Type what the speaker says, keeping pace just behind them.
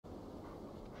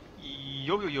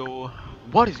Yo,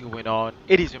 what is going on?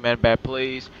 It is your man Bad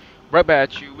Plays, right back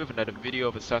at you with another video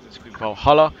of Assassin's Creed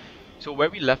Valhalla. So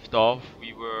where we left off,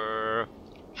 we were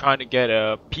trying to get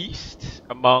a peace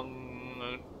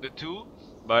among the two,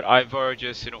 but Ivor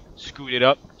just, screwed it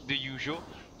up, the usual.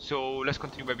 So let's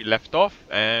continue where we left off,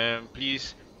 and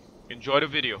please enjoy the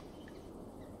video.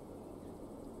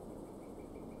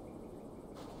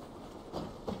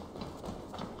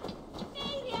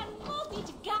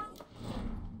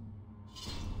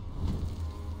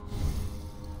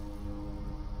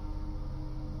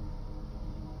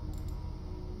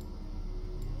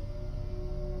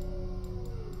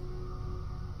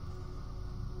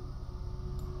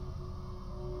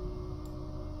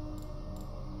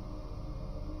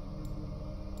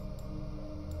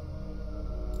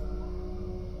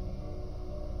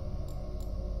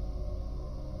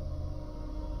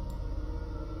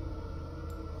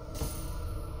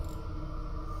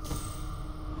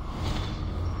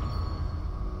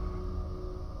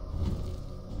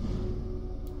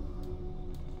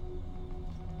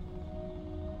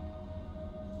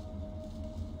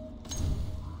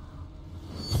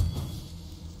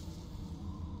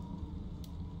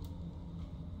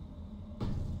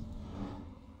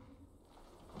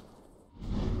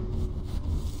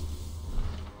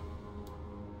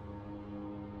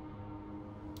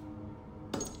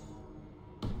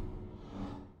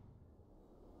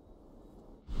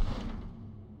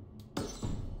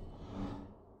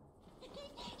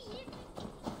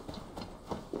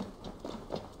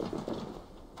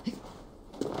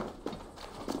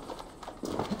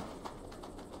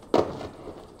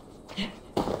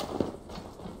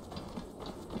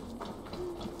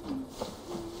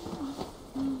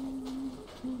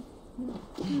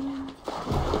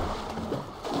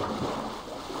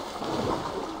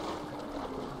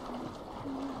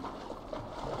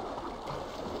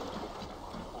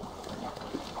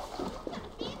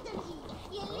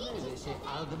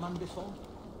 Before?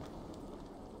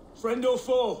 Friend or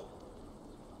foe?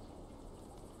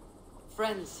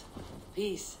 Friends.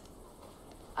 Peace.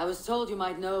 I was told you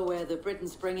might know where the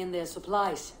Britons bring in their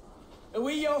supplies. Are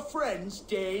we your friends,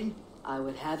 Dane? I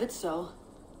would have it so.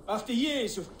 After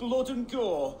years of blood and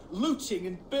gore, looting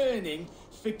and burning,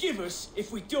 forgive us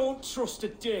if we don't trust a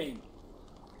Dane.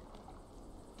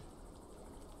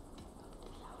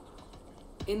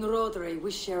 In Rodri, we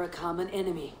share a common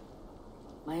enemy.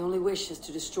 My only wish is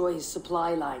to destroy his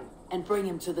supply line and bring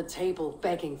him to the table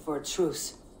begging for a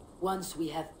truce. Once we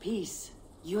have peace,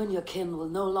 you and your kin will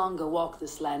no longer walk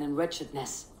this land in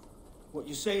wretchedness. What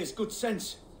you say is good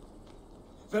sense.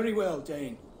 Very well,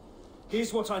 Dane.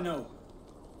 Here's what I know.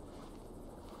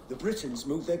 The Britons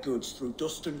move their goods through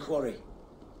Duston Quarry.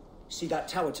 See that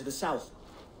tower to the south?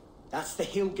 That's the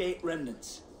Hillgate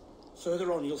remnants.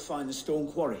 Further on, you'll find the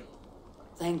stone quarry.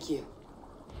 Thank you.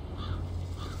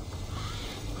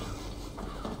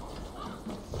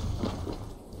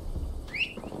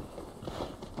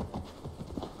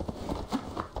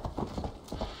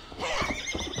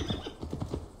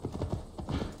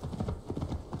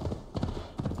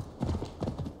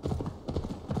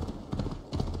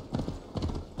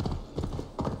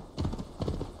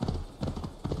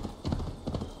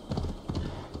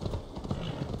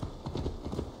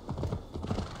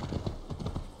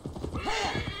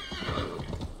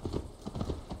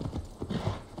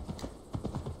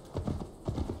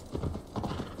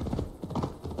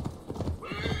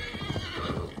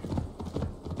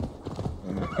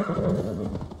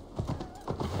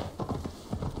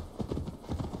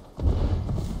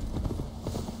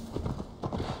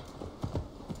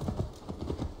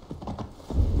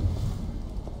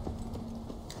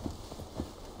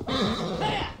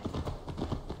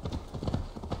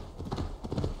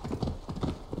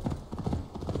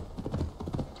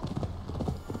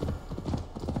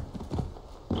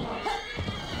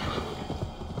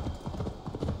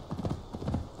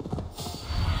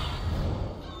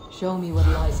 Show me what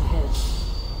lies ahead.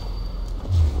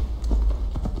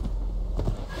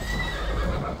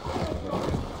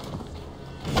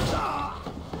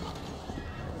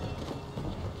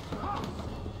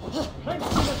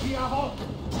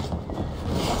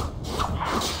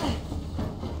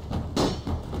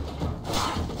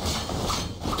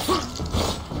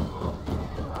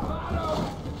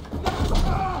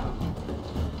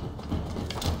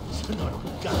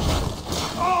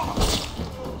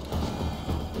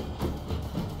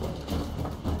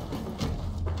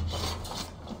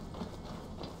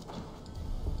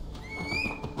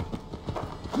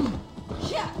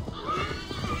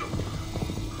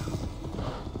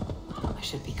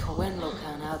 Should be Cohen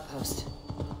Locan outpost.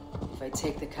 If I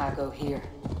take the cargo here,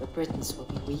 the Britons will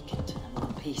be weakened and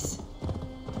in peace.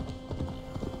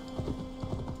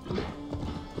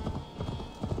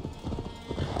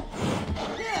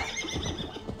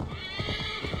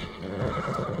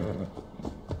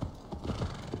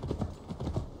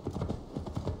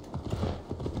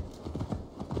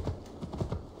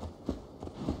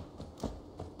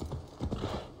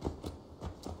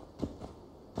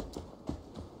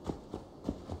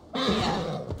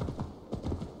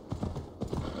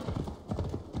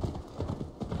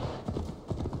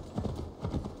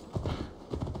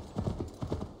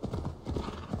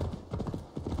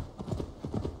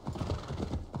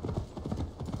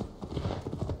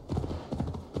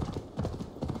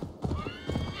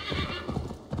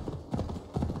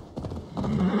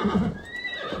 Go,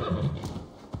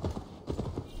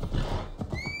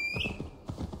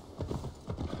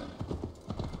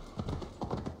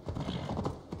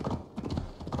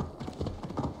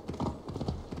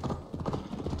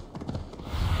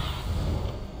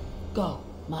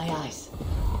 my eyes.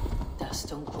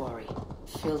 Duststone quarry,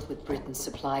 filled with Britain's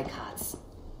supply carts.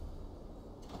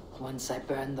 Once I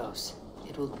burn those,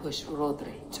 it will push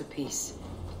Rodri to peace.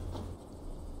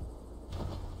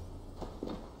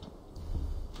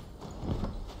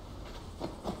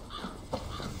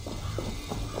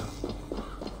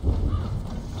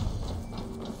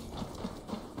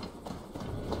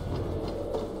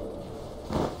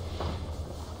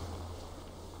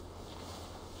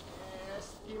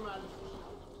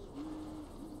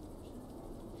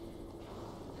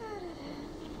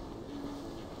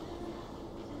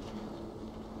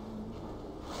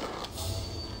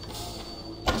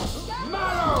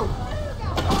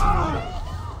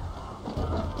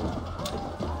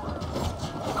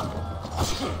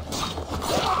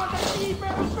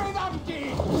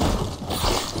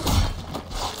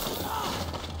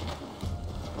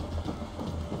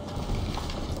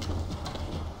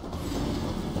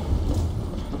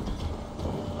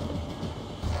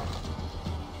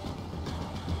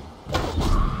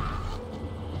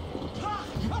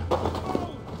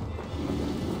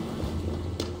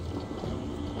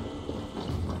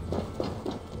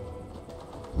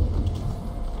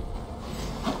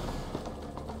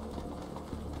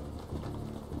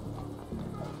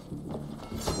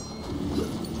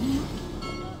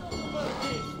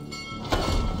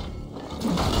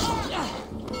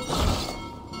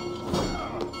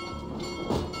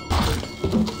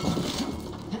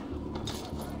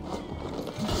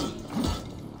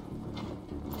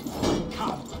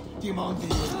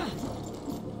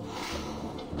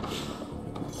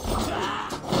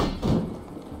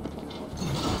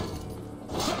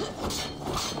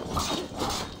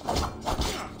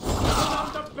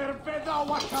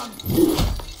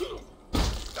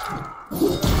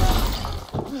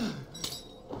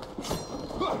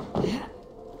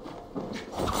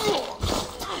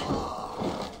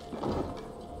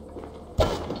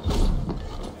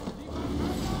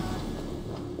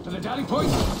 Darting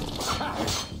point!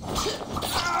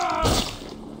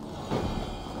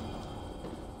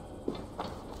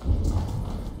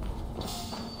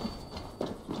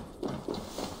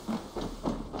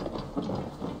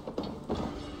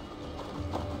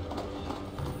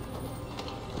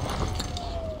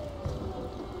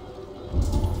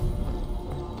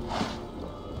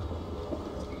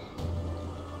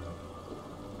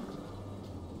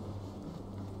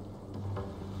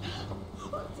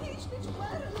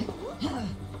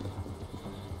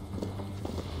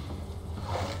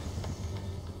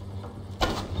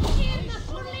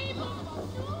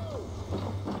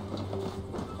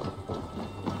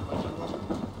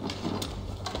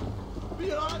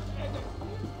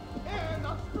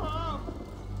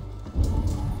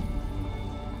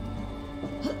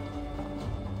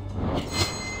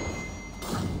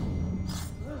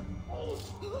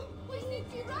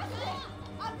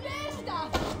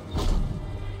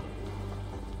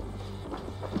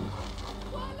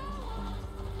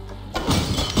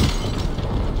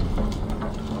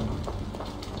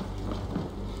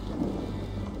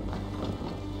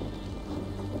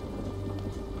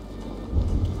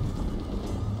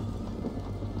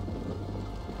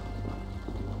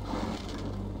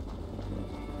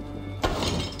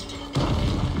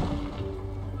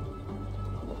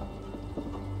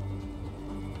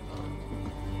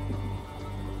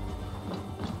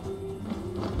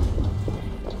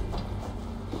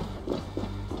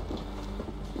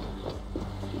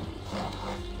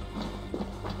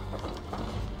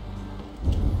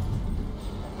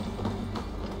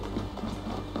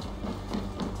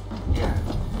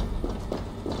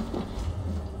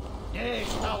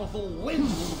 powerful wind.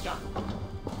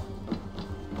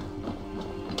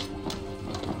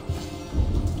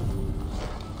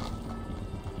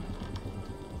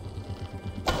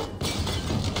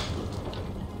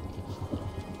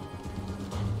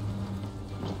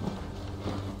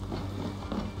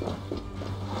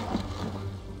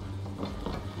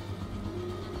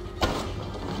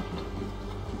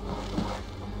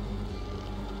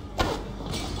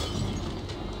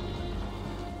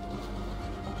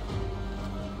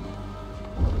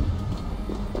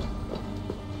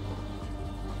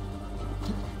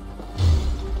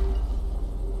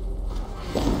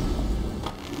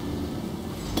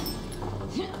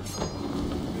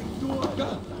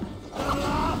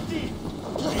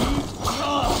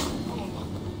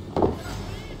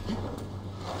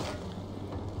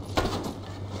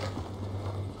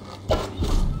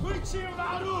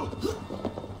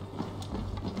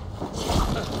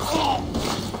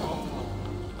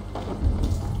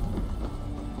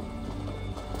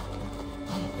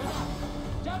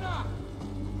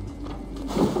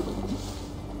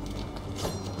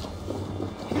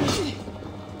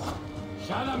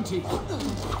 Shalamti.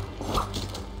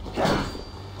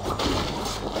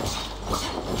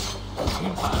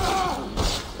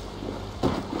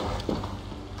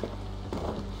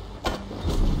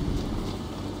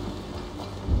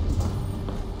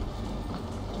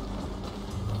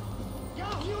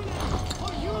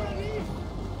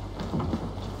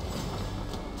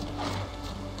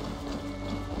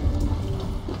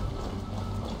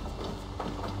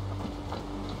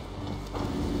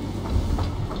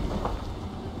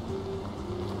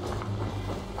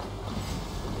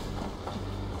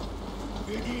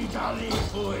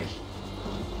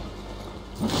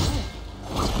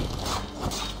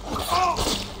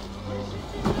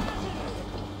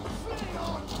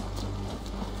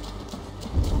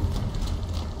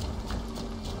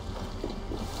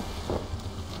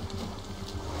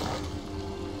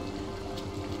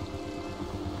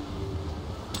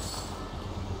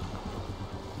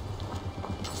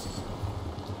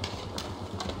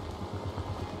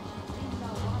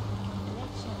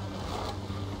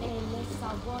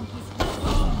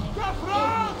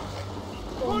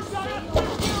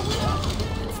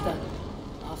 It's done.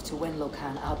 Off to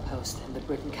Wenlocan outpost and the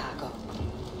Briton cargo.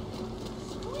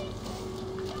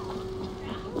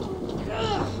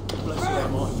 Bless their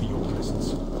mind for your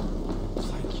presence.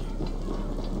 Thank you.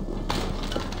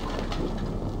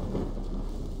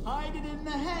 Hide it in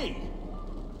the hay.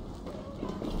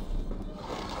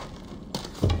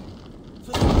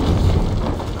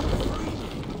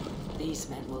 These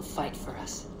men will fight for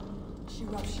us.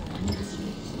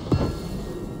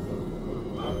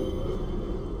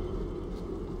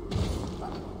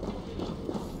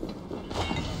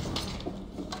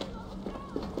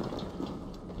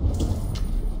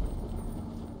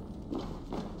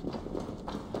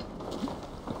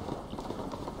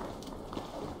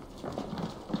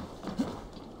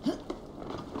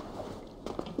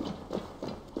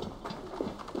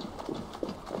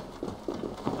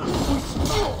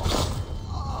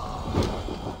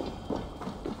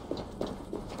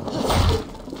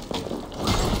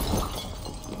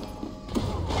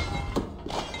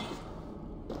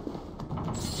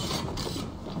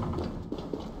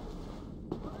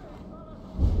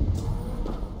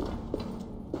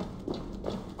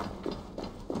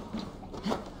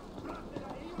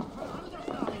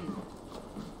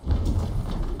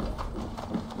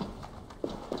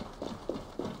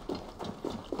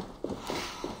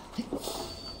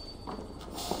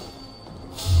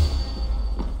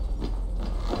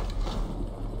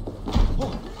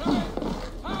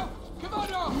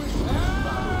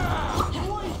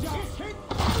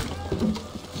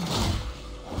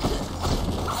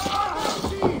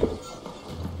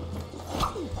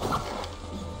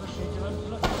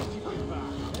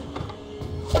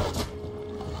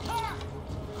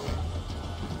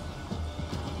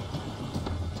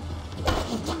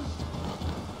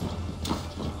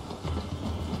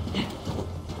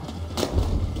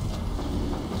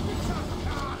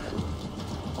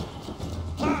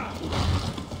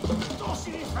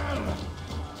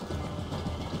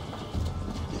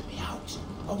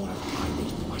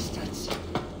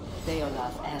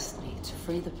 Deolaf asked me to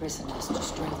free the prisoners to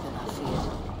strengthen our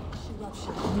field.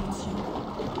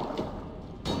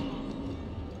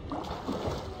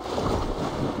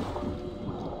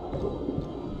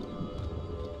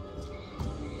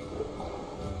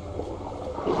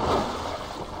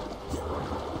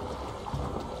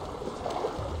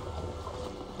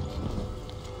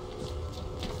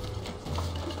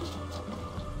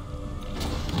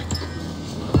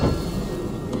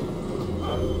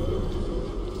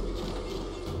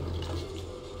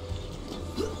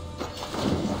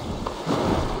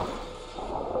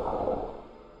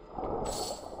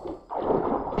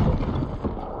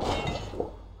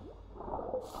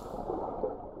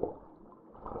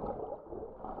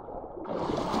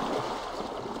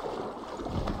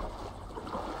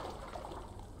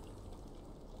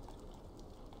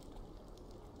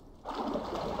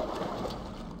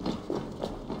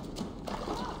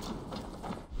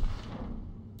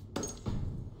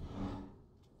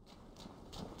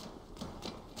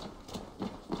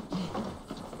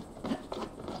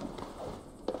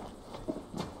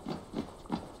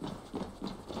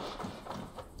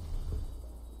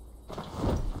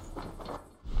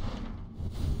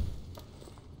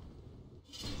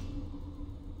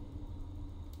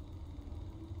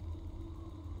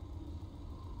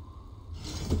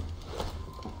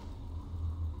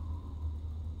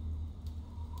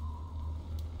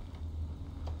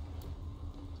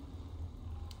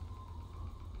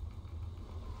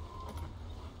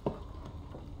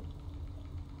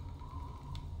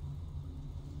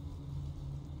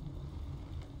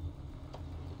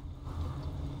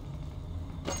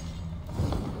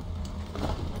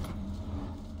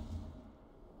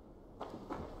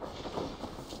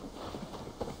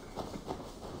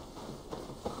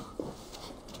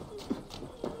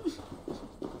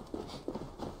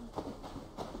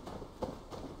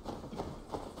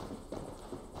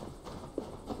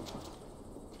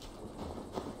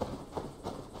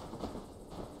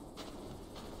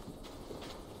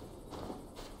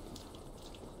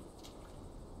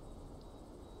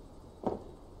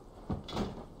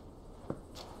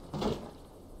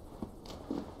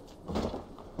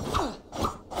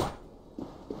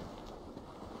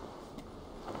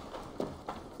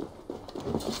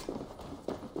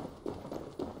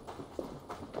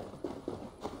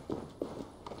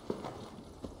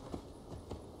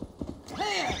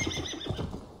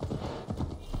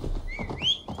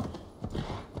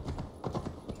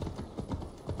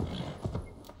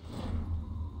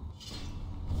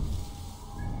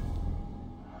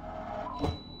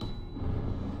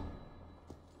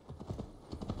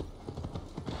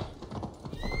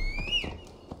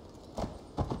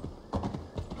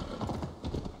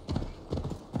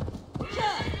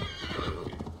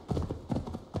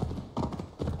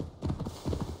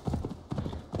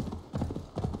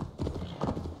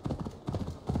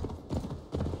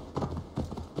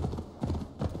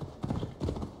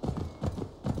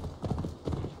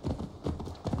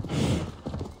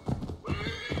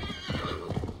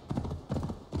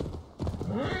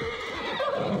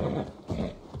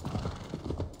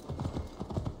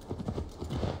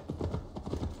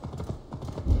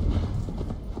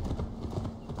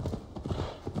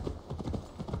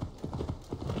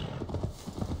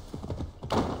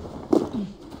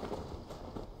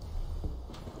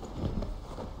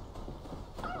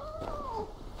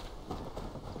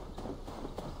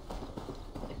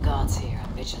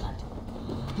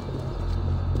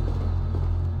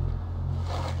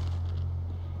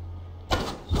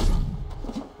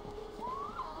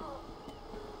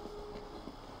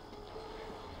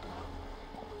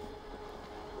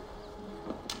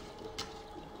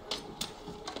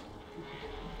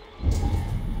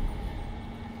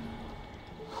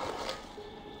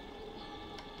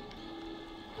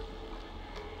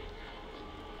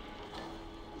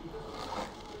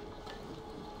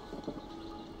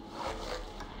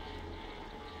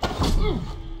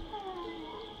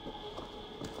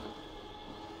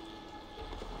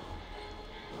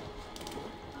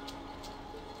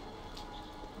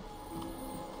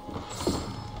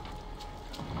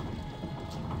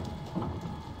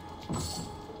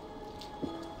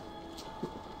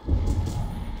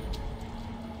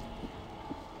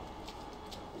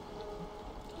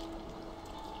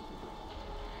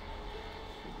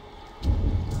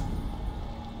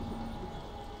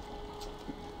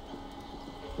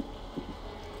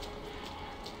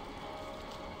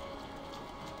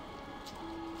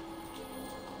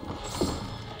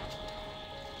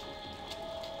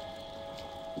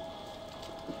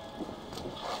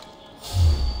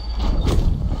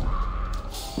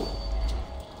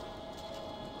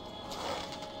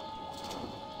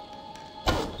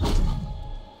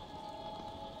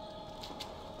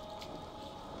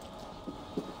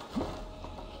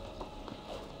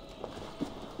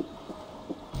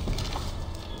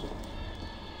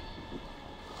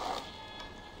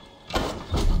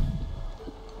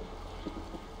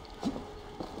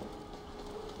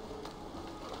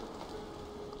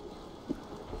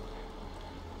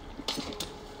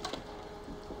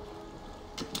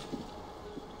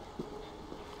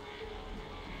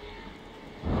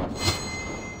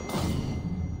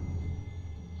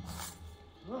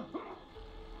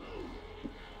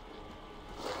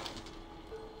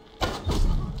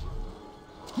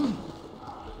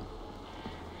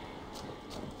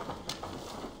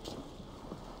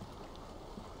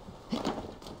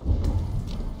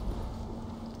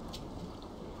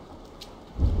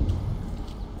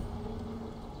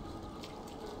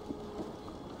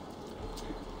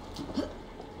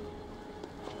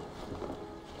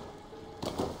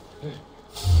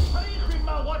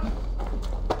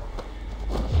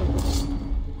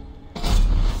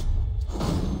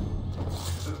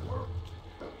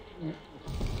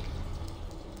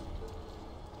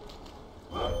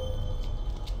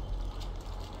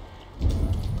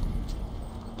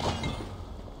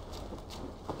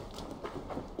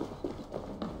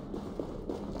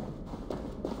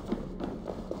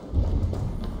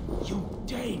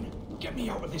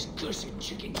 this cursed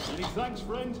chicken. Any thanks,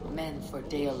 friend? Men for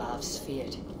Deolav's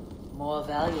feared. More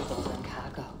valuable than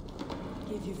cargo.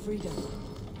 Give you freedom.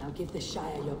 Now give the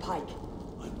Shire your pike.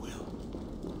 I will.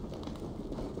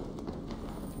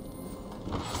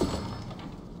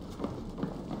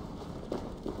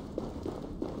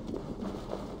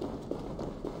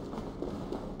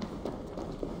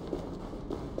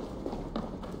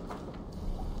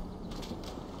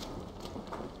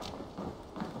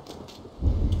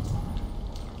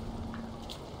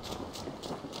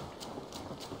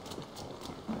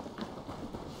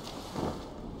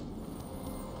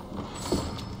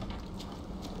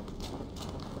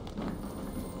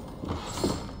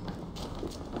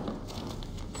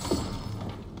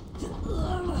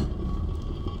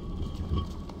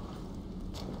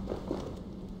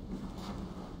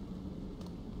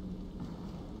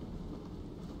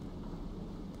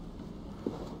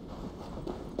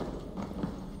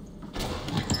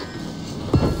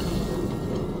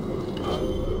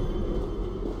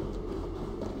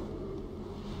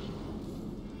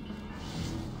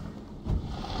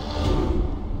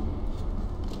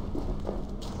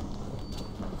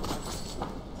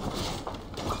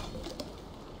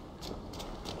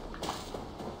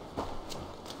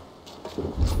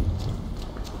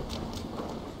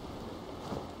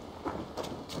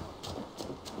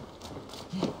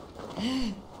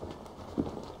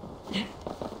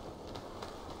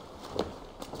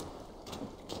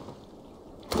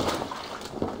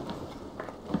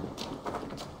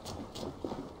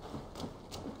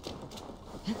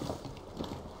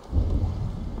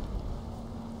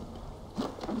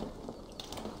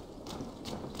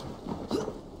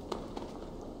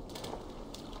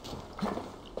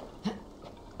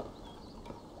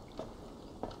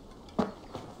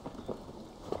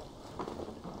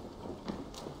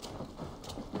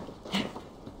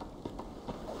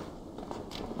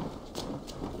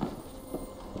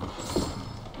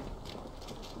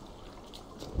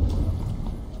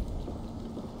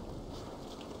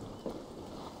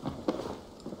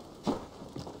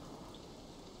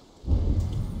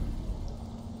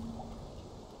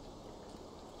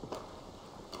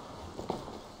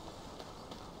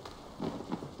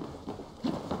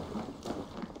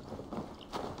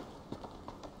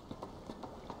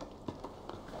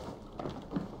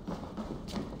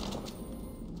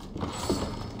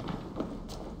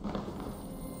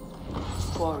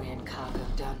 Quarry and cargo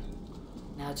done.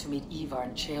 Now to meet Ivar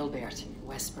and Chaelbert in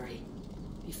Westbury,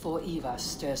 before Ivar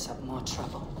stirs up more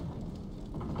trouble.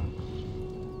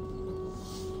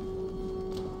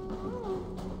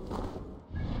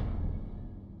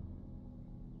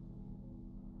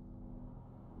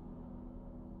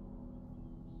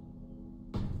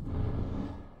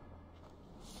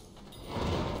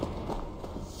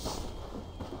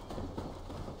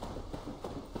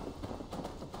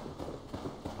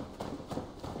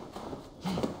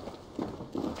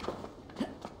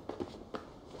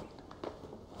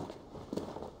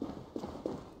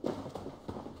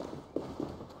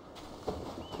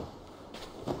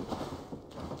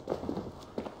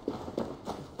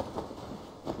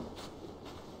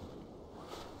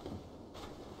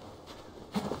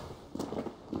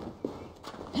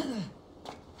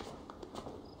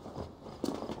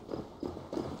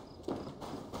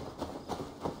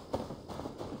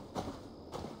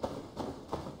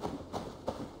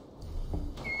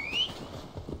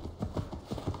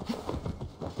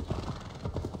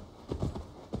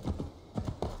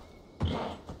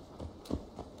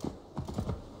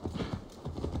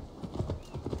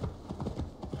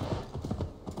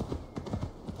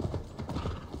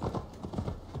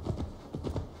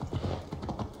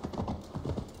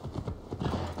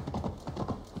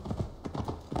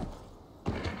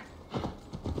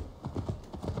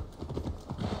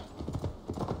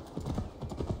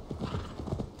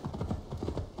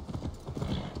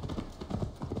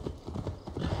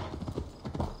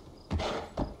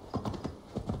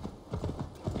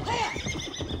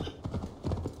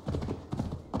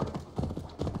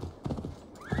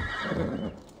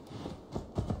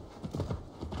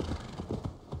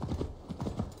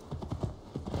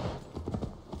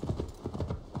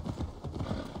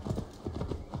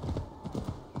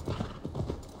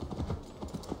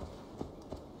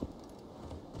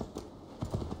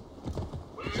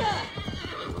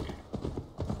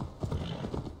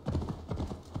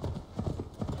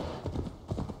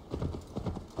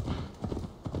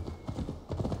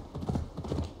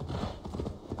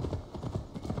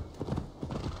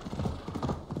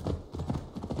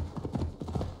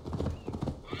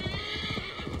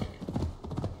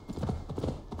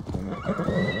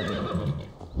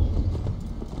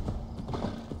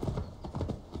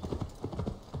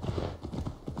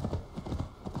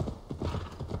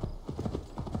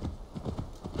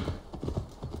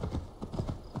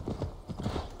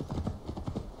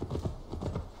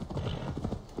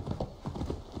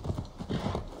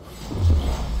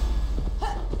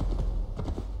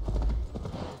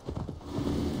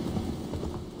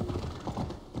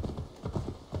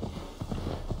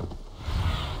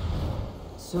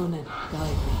 Sunan, guide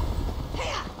me.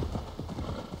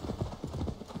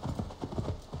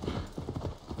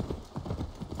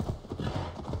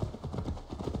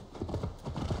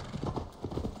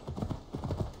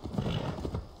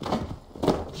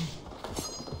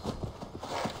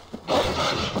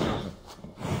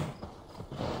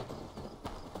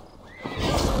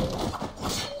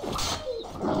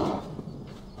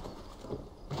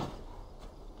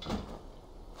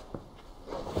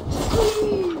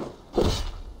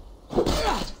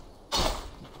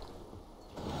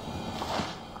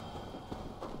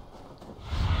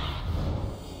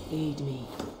 Lead me.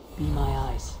 Be my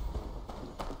eyes.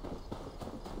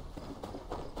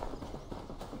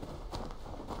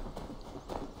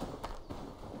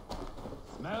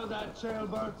 Smell that,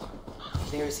 Chaelbert?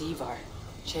 There's Ivar.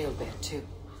 Chaelbert, too.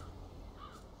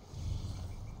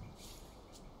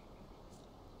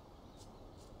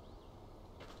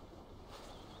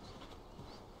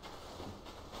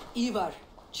 Ivar,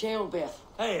 Chaelbert.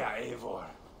 Hey, Eivor.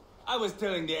 I was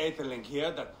telling the Aetherlink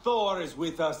here that Thor is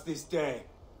with us this day.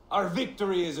 Our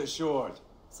victory is assured.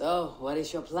 So, what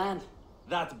is your plan?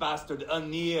 That bastard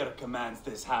Anir commands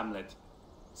this hamlet.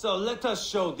 So let us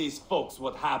show these folks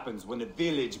what happens when a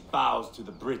village bows to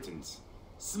the Britons.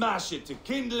 Smash it to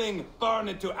kindling, burn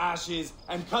it to ashes,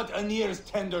 and cut Anir's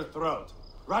tender throat.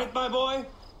 Right, my boy?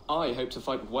 I hope to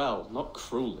fight well, not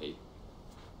cruelly.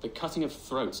 The cutting of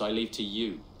throats I leave to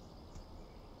you.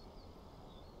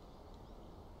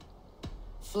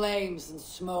 Flames and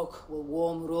smoke will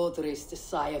warm Roderi's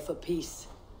desire for peace.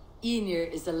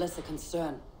 Ynir is a lesser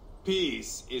concern.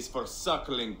 Peace is for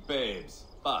suckling babes,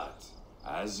 but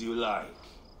as you like.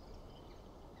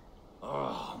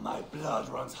 Oh, my blood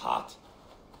runs hot.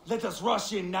 Let us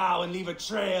rush in now and leave a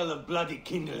trail of bloody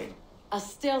kindling. A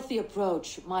stealthy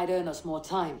approach might earn us more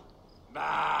time.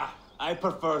 Ah, I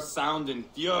prefer sound and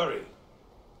fury.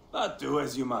 But do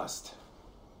as you must.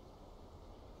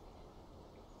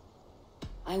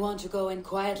 I want to go in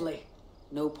quietly.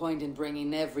 No point in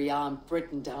bringing every armed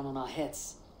Briton down on our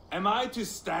heads. Am I to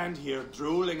stand here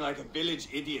drooling like a village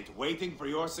idiot waiting for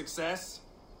your success?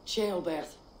 Chaelbert,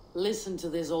 listen to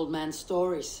this old man's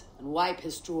stories and wipe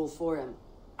his drool for him.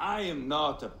 I am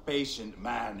not a patient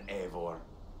man, Eivor.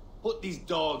 Put these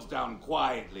dogs down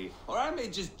quietly, or I may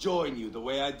just join you the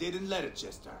way I did in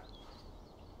Leicester.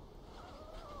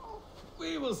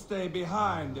 We will stay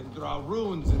behind and draw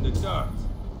runes in the dirt.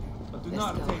 But do Let's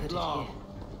not go take hooded long. here.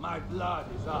 My blood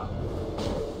is up.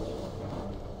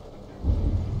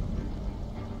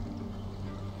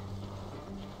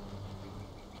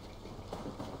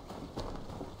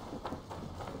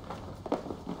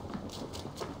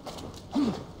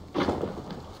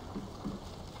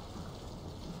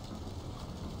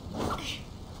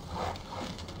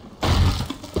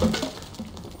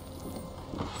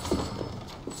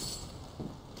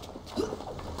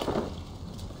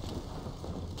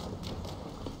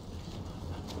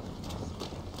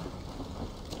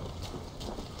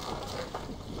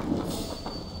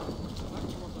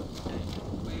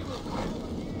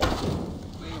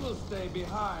 Stay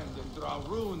behind and draw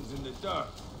runes in the dirt.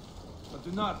 But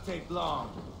do not take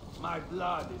long. My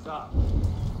blood is up.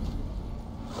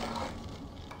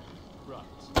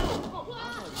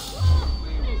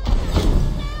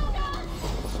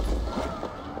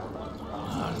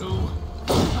 Haru!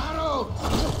 Haru!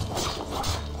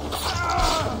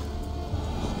 Ah!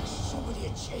 Somebody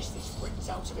had chased these Britons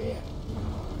out of here.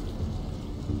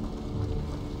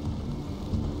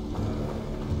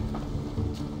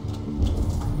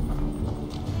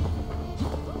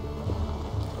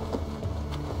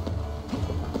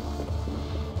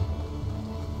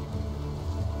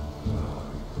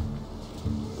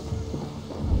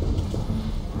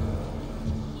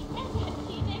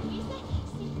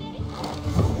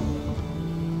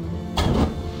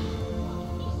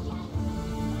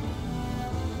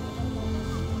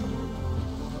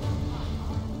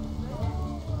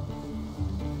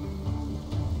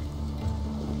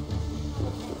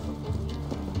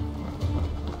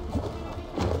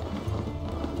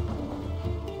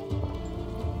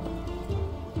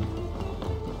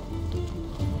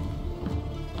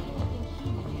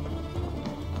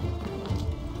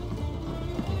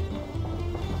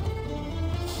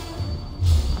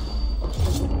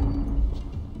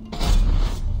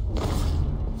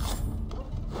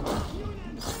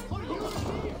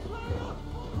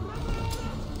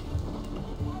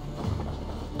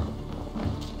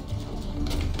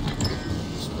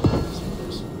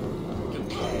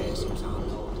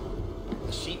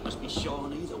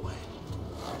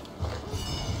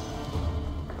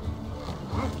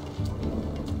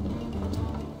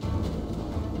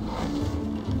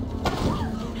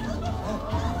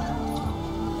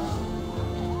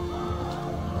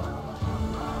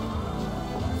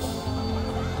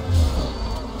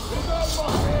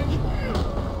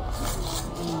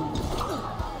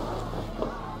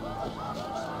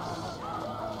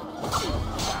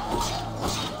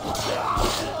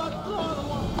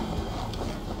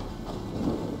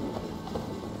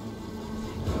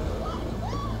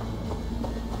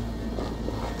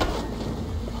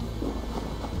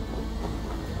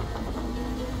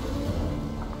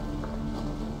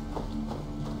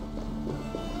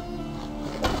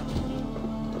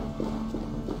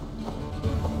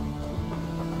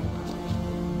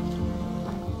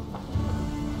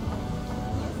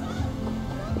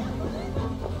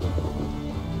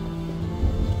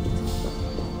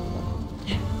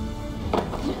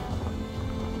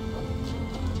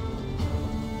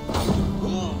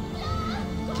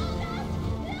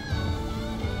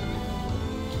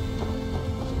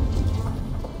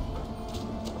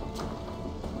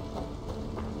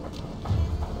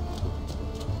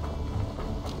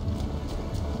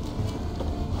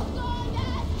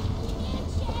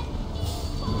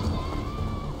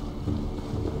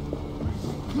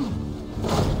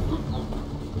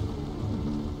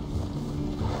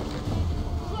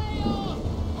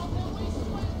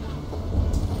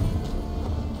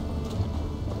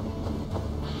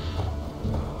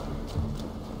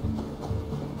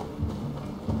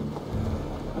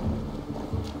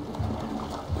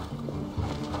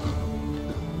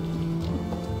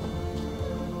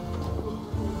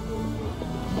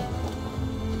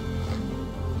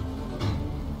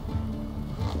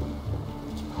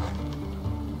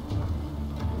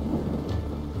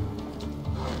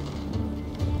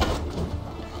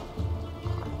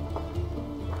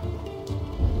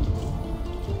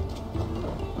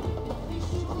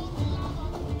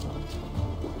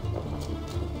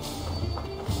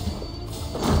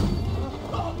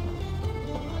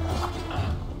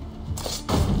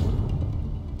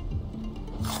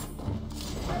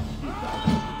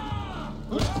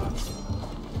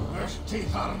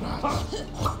 Give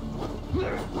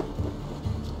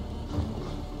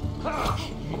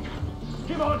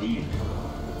on here!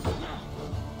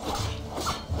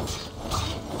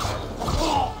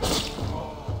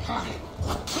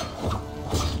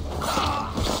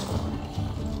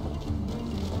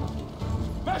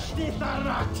 Versteht der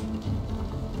Rat!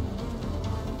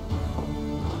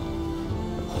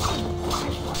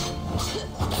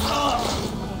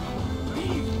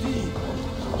 Leave thee!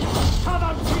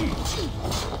 Cavalry!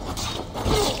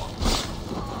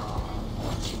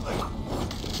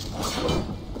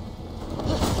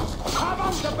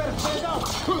 Avanti per feda!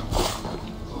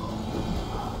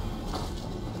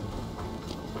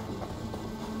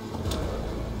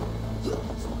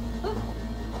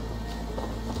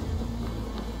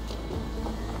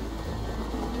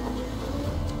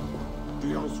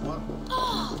 Dios one.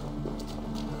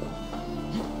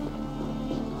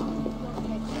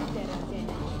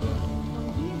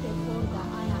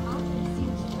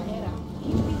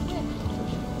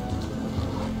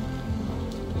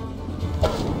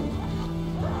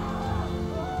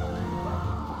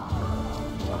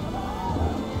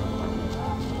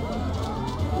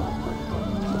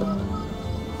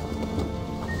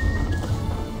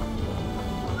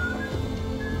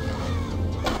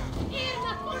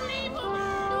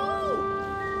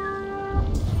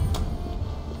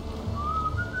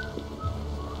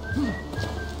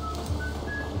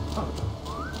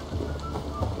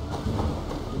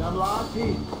 Inamlati.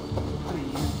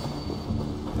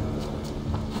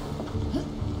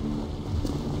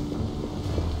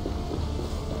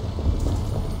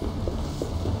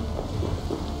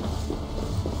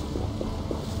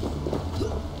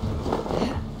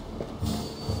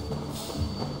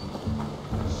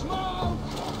 Smoke!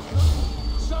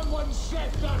 Someone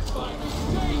set that fire.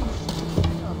 James!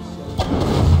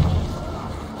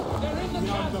 They're in the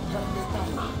camp.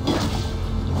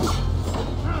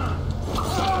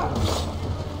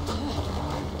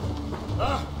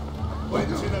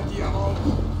 When's in a diavolo?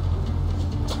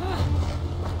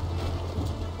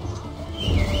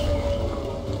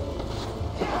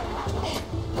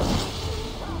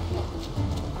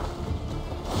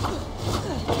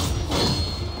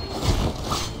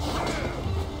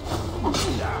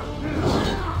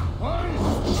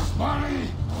 Money!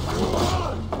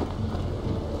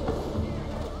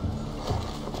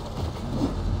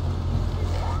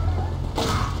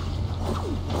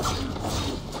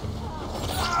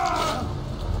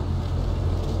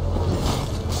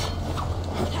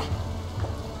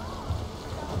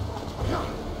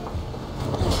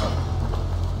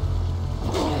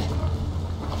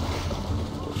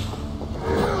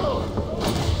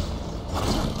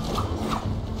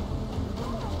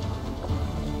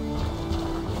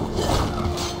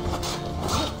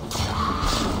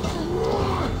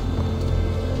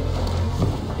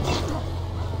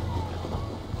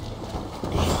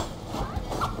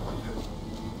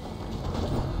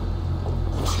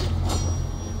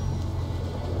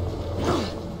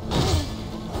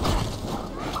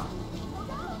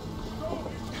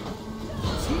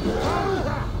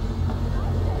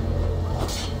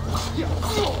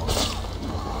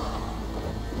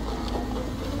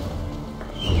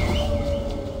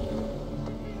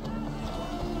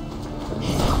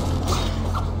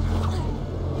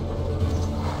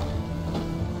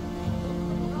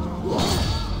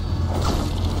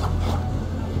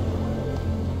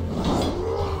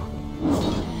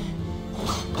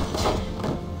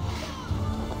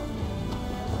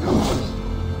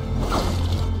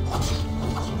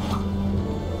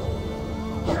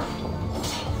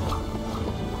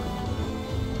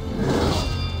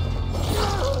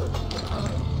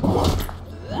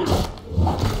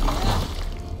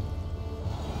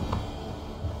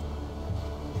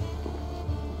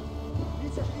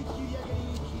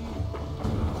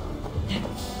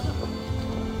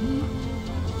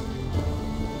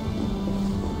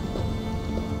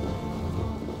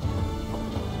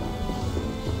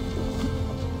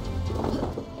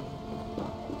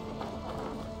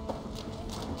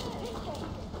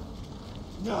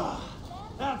 Ah,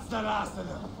 that's the last of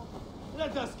them.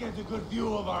 Let us get a good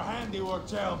view of our handiwork,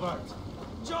 Jailbird.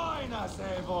 Join us,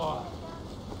 Eivor.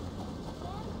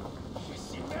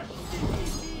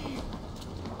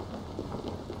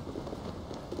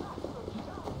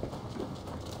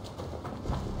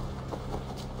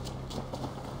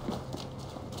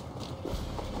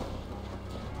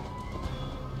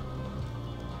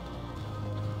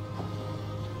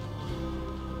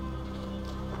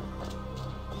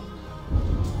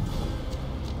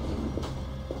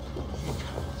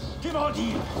 Give on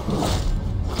here!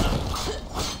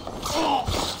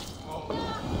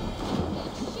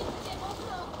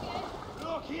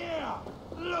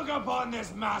 upon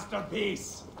this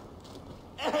masterpiece!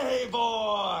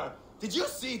 Eivor! Did you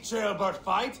see Trailbird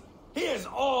fight? He is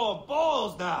all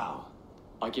balls now!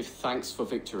 I give thanks for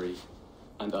victory,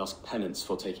 and ask penance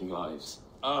for taking lives.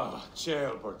 Oh,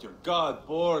 Trailbird, your god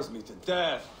bores me to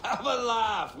death. Have a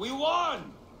laugh, we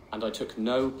won! And I took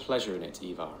no pleasure in it,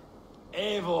 Ivar.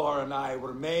 Eivor and I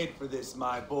were made for this,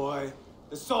 my boy.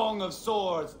 The song of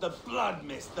swords, the blood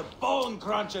mist, the bone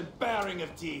crunch and baring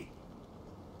of teeth.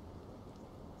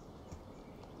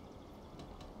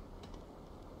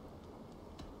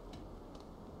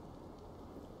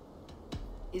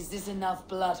 Is this enough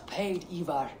blood paid,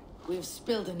 Ivar? We've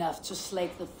spilled enough to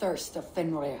slake the thirst of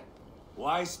Fenrir.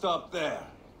 Why stop there?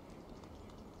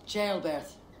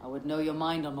 Jailbert, I would know your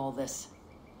mind on all this.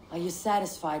 Are you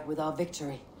satisfied with our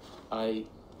victory? I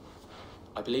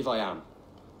believe I am.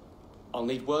 I'll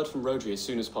need word from Rodri as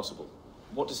soon as possible.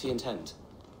 What does he intend?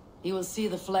 He will see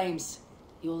the flames.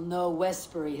 He will know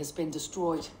Westbury has been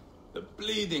destroyed. The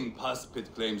bleeding pus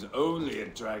pit claims only a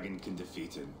dragon can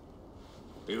defeat him.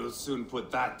 We will soon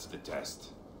put that to the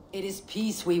test. It is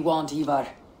peace we want, Ivar,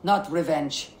 not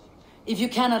revenge. If you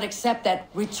cannot accept that,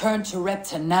 return to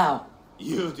Repton now.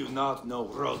 You do not know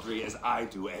Rodri as I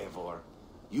do, Eivor.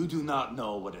 You do not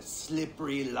know what a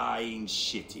slippery, lying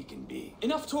shit he can be.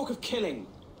 Enough talk of killing.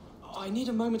 I need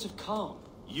a moment of calm.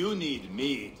 You need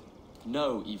mead.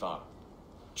 No, Ivar.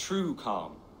 True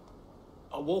calm.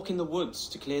 A walk in the woods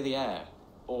to clear the air.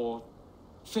 Or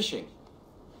fishing.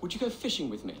 Would you go fishing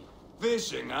with me?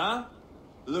 Fishing, huh?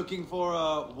 Looking for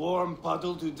a warm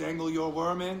puddle to dangle your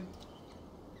worm in?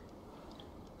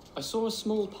 I saw a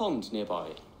small pond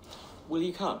nearby. Will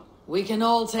you come? We can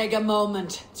all take a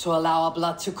moment to allow our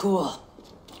blood to cool.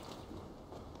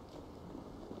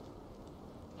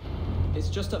 It's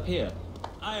just up here.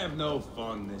 I have no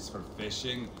fondness for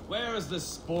fishing. Where is the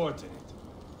sport in it?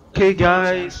 Okay, There's no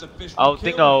chance guys, the fish I will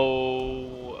think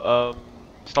kill me. I'll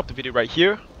stop the video right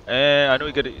here. And I know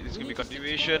it's gonna be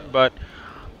continuation, but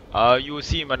you will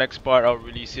see in my next part. I'll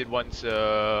release it once it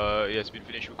has been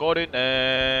finished recording,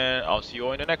 and I'll see you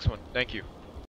all in the next one. Thank you.